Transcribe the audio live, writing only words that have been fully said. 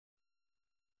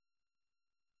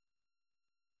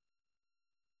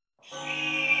I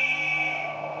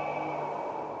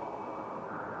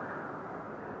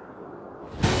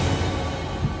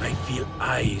feel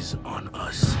eyes on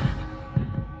us.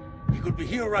 He could be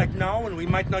here right now, and we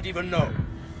might not even know.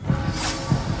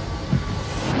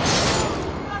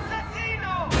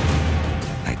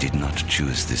 I did not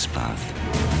choose this path.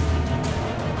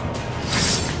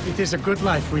 It is a good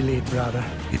life we lead, brother.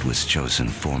 It was chosen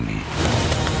for me.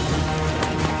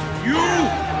 You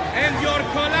and your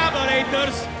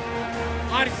collaborators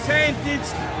are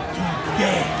sentenced to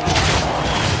death.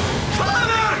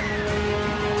 Father!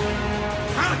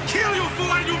 I'll kill you for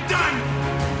what you've done!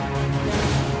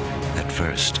 At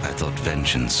first, I thought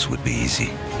vengeance would be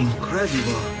easy.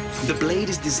 Incredible. The blade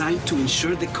is designed to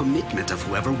ensure the commitment of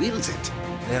whoever wields it.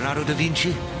 Leonardo da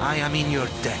Vinci, I am in your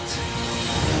debt.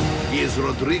 He is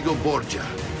Rodrigo Borgia,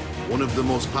 one of the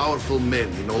most powerful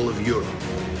men in all of Europe,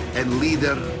 and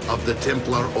leader of the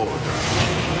Templar Order.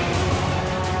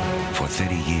 For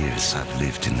 30 years, I've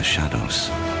lived in the shadows.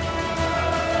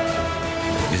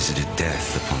 Visited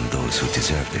death upon those who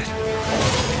deserved it.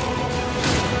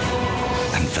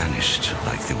 And vanished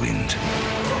like the wind.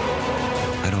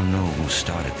 I don't know who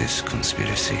started this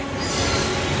conspiracy.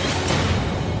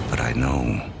 But I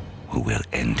know who will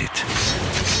end it.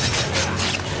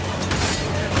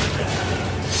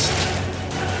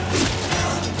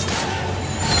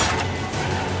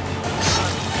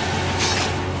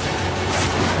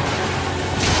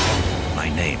 My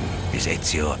name is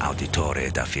Ezio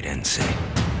Auditore da Firenze.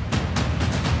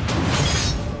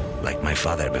 Like my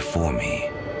father before me,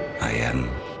 I am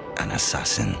an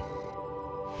assassin.